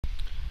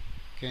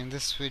Okay, in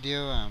this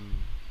video I'm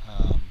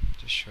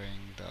just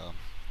showing the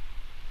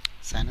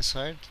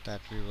sinusoid that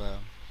we were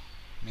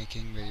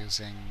making. We're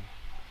using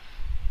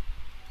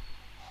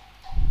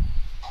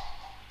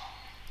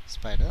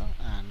Spider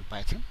and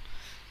Python.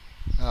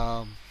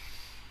 Um,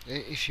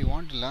 if you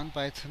want to learn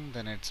Python,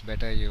 then it's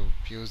better you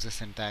use the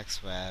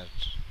syntax where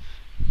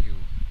you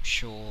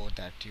show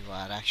that you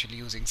are actually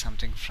using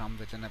something from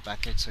within a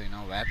package, so you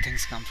know where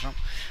things come from.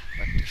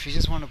 But if you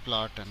just want to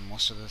plot, and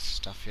most of the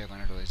stuff you're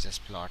going to do is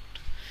just plot,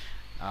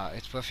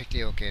 it's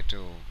perfectly okay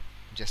to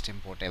just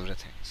import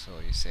everything. So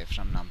you say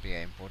from numpy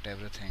I import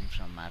everything,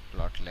 from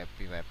matplotlib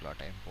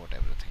pyplot I import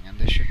everything, and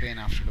this should be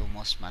enough to do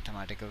most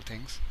mathematical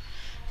things,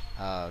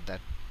 that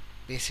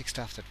basic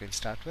stuff that we'll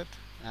start with,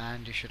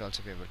 and you should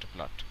also be able to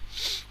plot.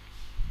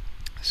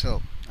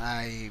 So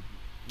I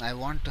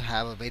want to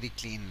have a very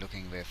clean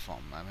looking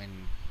waveform. I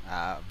mean,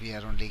 we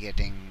are only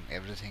getting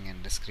everything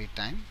in discrete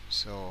time,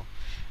 so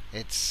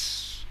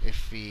it's,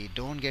 if we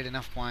don't get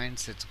enough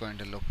points, it's going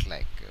to look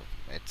like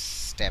it's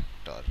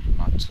stepped or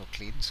not so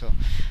clean. So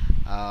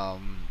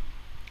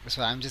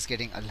so I'm just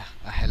getting a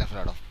hell of a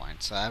lot of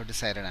points, so I've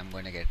decided I'm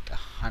going to get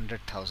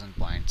 100,000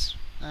 points.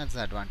 That's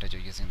the advantage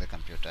of using the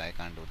computer. I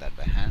can't do that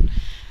by hand,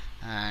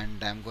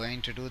 and I'm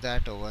going to do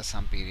that over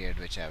some period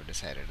which I've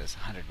decided is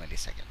 100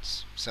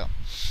 milliseconds. So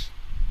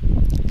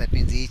that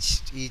means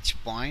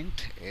each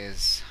point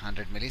is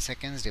 100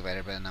 milliseconds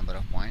divided by the number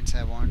of points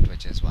I want,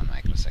 which is 1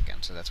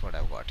 microsecond. So that's what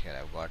I've got here.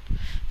 I've got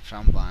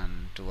from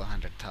 1 to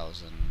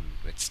 100,000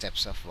 with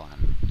steps of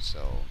 1.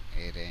 So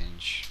a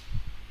range,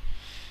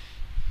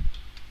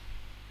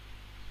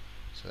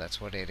 so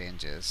that's what a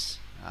range is.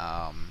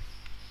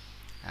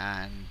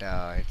 And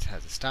it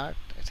has a start,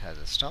 it has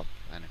a stop,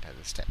 and it has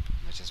a step,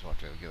 which is what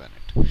we've given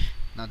it.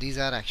 Now these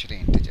are actually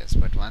integers,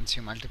 but once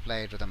you multiply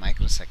it with the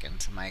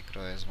microseconds,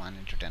 micro is 1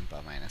 into 10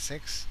 power minus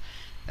 6,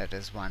 that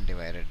is 1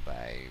 divided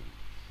by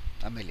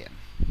a million.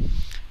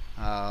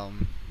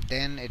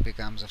 Then it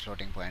becomes a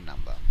floating point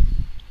number.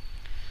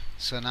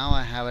 So now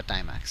I have a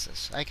time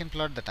axis. I can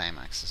plot the time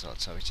axis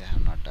also, which I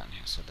have not done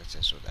here. So let's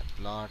just do that.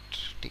 Plot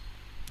t,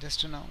 just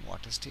to know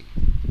what is t.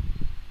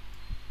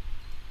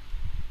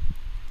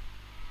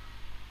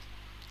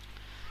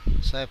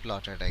 So I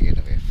plot it, I get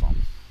a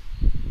waveform.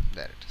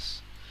 There it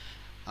is.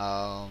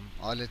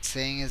 All it's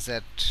saying is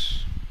that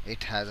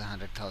it has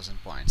 100,000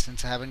 points.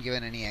 Since I haven't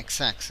given any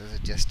x-axis,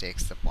 it just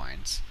takes the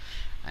points,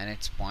 and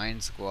its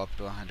points go up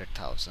to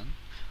 100,000.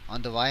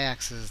 On the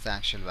y-axis is the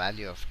actual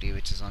value of t,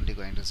 which is only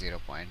going to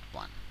 0.1,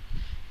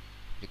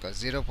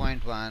 because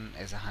 0.1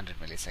 is 100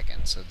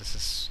 milliseconds. So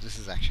this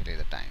is actually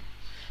the time.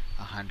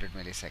 100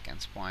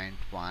 milliseconds.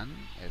 0.1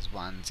 is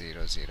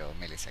 100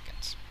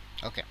 milliseconds.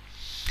 Okay,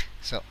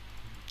 so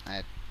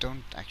I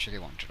don't actually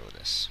want to do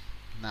this.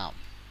 Now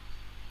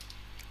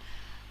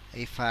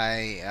if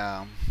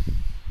I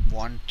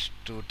want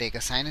to take a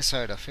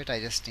sinusoid of it, I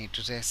just need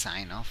to say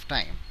sine of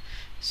time.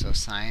 So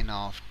sine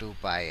of 2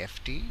 pi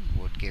ft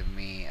would give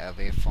me a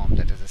waveform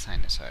that is a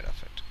sinusoid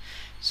of it.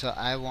 So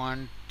I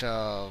want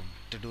to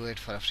do it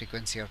for a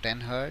frequency of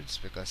 10 Hertz,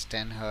 because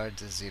 10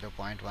 Hertz is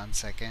 0.1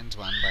 seconds,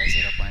 1 by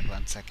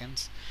 0.1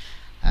 seconds,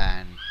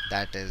 and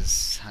that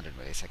is 100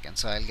 milliseconds.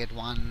 So I'll get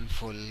one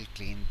full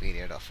clean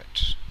period of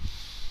it.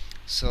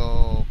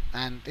 So,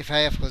 and if I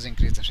of course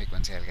increase the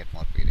frequency, I'll get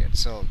more periods.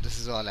 So this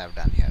is all I've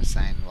done here.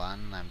 Sine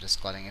 1, I'm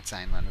just calling it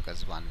sine 1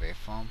 because one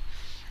waveform,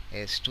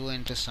 is 2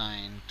 into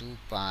sine 2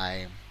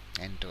 pi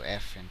into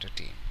f into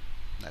t.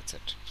 That's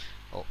it.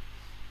 Oh,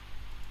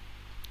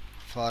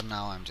 for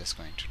now I'm just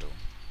going to do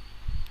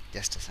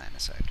just a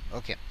sinusoid.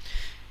 Okay,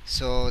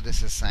 so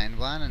this is sine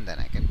 1, and then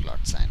I can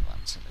plot sine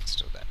 1. So let's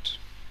do that.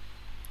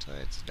 So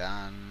it's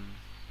done.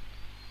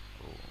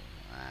 Oh,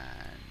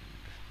 and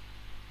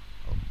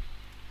oh.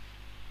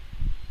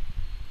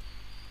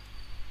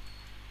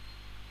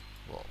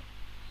 Whoa.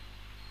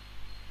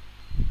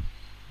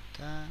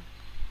 That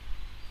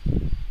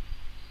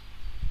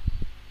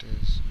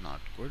is not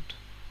good.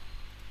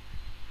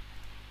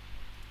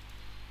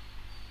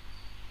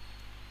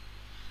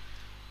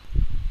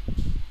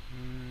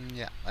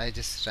 Yeah, I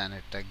just ran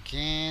it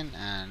again,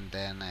 and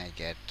then I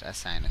get a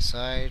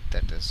sinusoid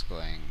that is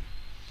going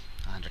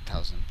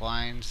 100,000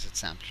 points.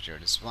 Its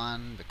amplitude is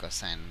 1 because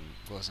sine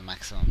goes a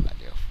maximum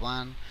value of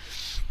 1,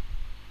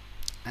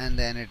 and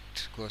then it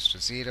goes to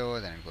 0,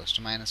 then it goes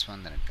to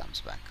 -1, then it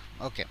comes back.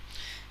 Okay,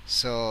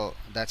 so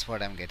that's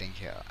what I'm getting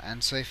here.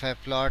 And so if I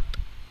plot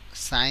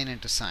sine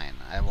into sine,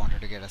 I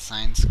wanted to get a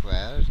sine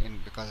square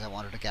because I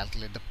wanted to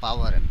calculate the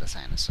power in the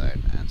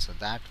sinusoid, and so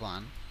that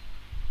one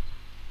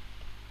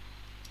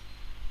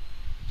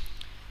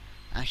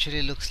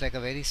actually looks like a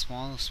very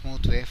small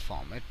smooth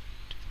waveform.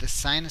 The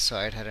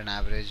sinusoid had an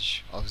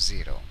average of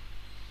 0.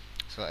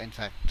 So in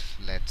fact,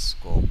 let's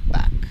go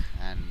back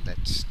and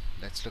let's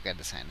look at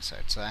the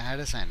sinusoid. So I had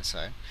a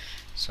sinusoid,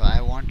 so I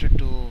wanted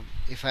to,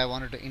 if I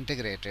wanted to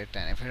integrate it,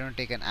 and if I don't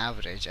take an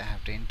average, I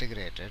have to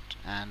integrate it,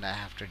 and I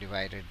have to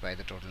divide it by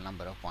the total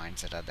number of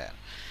points that are there,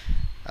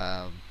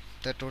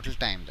 the total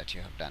time that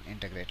you have done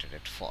integrated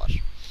it for.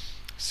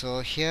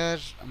 So here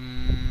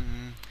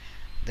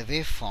the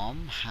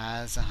waveform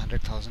has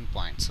 100,000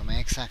 points, so my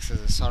x-axis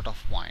is sort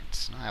of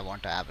points. No? I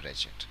want to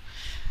average it,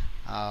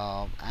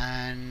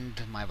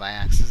 and my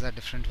y-axis are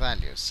different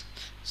values.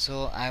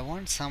 So I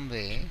want some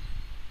way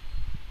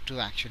to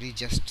actually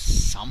just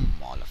sum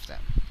all of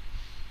them.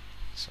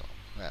 So,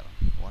 well,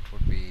 what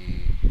would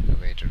be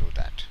a way to do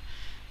that?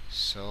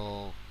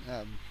 So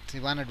the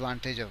one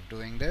advantage of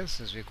doing this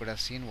is we could have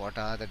seen what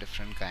are the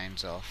different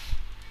kinds of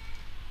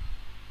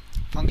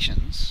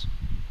functions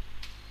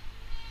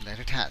that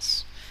it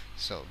has.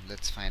 So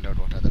let's find out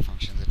what are the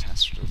functions it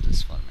has to do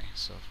this for me.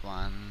 So if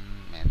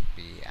one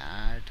NP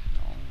add,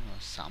 no,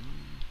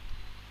 sum,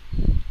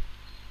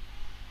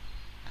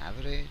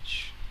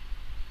 average,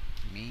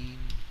 mean.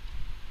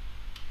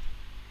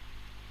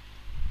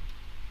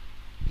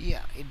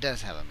 Yeah, it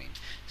does have a mean.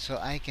 So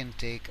I can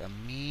take a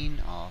mean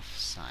of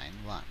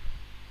sine 1,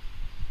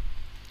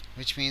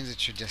 which means it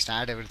should just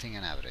add everything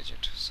and average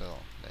it. So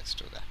let's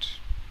do that.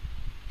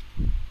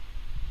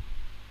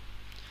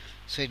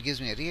 So it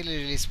gives me a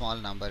really small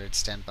number.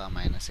 It's 10 power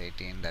minus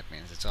 18. That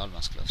means it's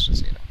almost close to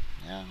 0.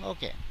 Yeah,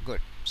 okay,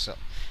 good. So,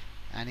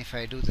 and if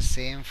I do the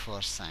same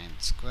for sine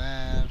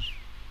square,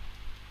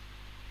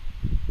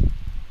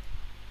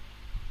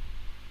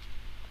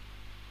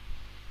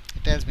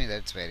 it tells me that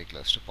it's very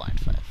close to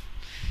 0.5.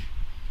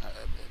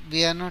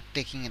 We are not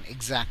taking an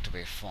exact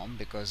waveform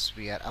because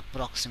we are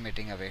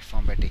approximating a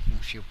waveform by taking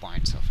a few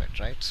points of it,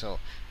 right? So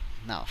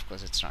now of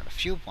course it's not a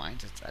few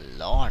points, it's a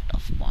lot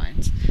of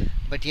points,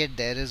 but yet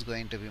there is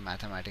going to be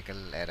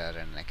mathematical error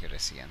and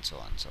accuracy and so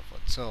on and so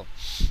forth. So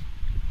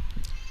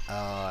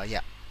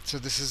yeah, so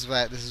this is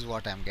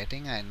what I'm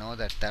getting. I know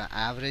that the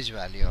average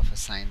value of a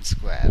sine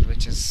square,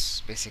 which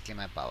is basically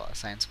my power,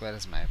 sine square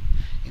is my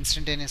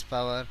instantaneous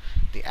power,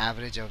 the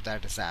average of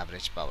that is the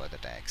average power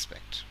that I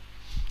expect,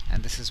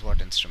 and this is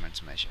what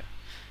instruments measure.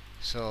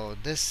 So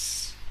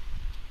this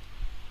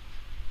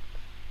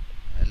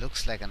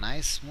looks like a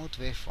nice smooth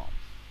waveform,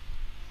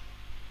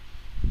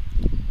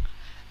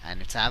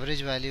 and its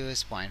average value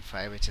is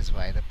 0.5, which is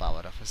why the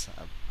power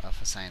of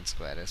a sine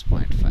square is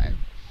 0.5.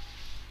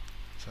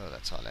 So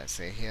that's all I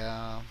say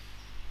here.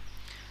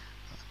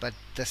 But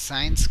the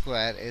sine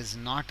square is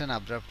not an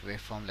abrupt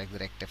waveform like the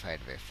rectified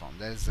waveform.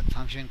 There is a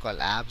function called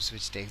abs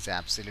which takes the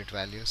absolute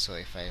value. So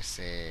if I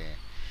say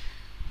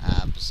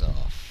abs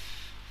of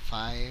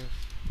 5,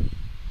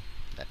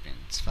 that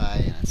means 5,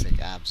 and I say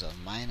abs of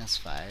minus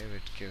 5,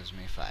 it gives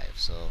me 5.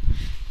 So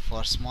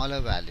for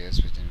smaller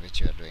values within which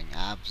you are doing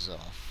abs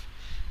of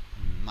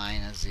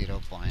minus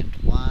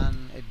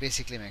 0.1, it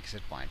basically makes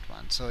it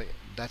 0.1. So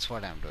that's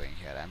what I'm doing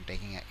here. I'm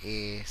taking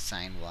a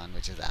sine 1,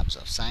 which is abs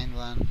of sine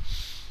 1,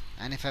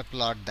 and if I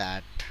plot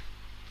that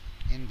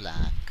in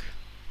black,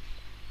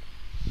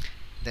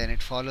 then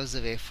it follows the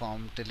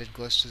waveform till it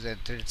goes to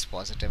till it's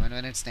positive, and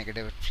when it's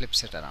negative it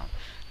flips it around.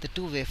 The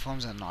two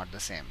waveforms are not the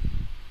same.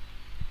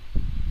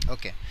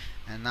 Okay,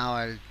 and now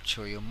I'll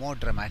show you a more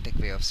dramatic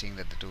way of seeing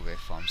that the two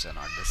waveforms are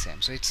not the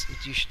same. So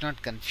you should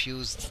not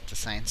confuse the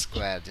sine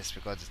square just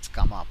because it's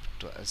come up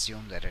to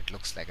assume that it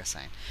looks like a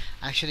sine.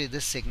 Actually,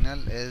 this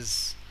signal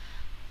is,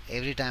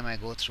 every time I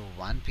go through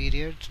one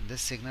period,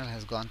 this signal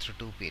has gone through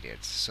two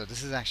periods. So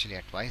this is actually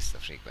at twice the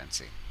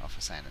frequency of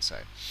a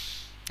sinusoid,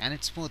 and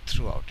it's smooth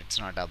throughout. It's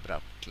not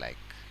abrupt like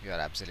your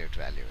absolute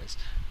value is.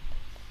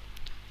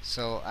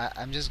 So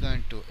I'm just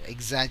going to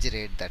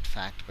exaggerate that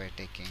fact by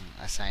taking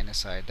a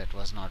sinusoid that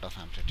was not of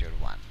amplitude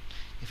 1.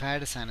 If I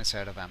had a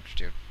sinusoid of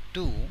amplitude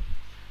 2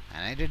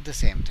 and I did the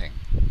same thing,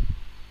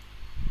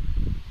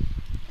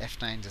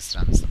 F9 just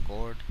runs the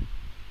code,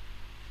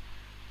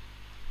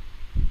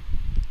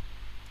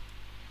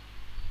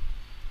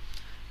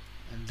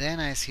 and then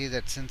I see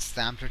that since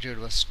the amplitude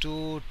was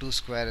 2, 2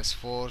 square is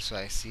 4, so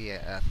I see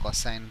a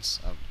cosine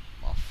of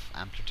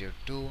amplitude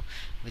 2,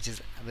 which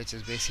is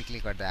basically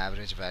got the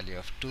average value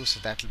of 2, so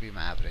that will be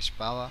my average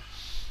power.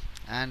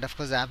 And of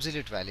course the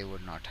absolute value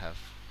would not have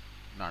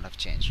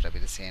changed. It would be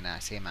the same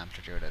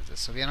amplitude as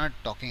this. So we are not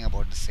talking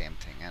about the same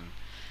thing, and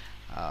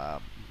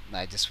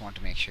I just want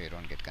to make sure you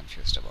don't get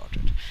confused about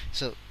it.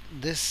 So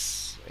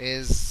this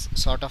is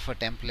sort of a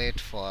template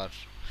for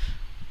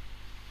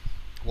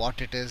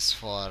what it is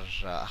for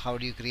how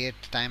do you create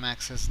time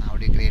axis and how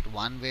do you create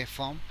one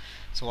waveform.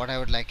 So what I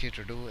would like you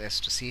to do is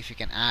to see if you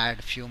can add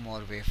a few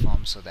more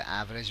waveforms, so the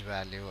average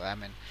value, I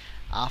mean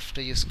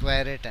after you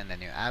square it and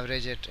then you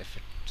average it, if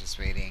it is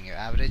varying you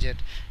average it,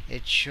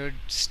 it should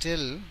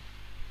still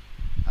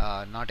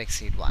not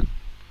exceed 1.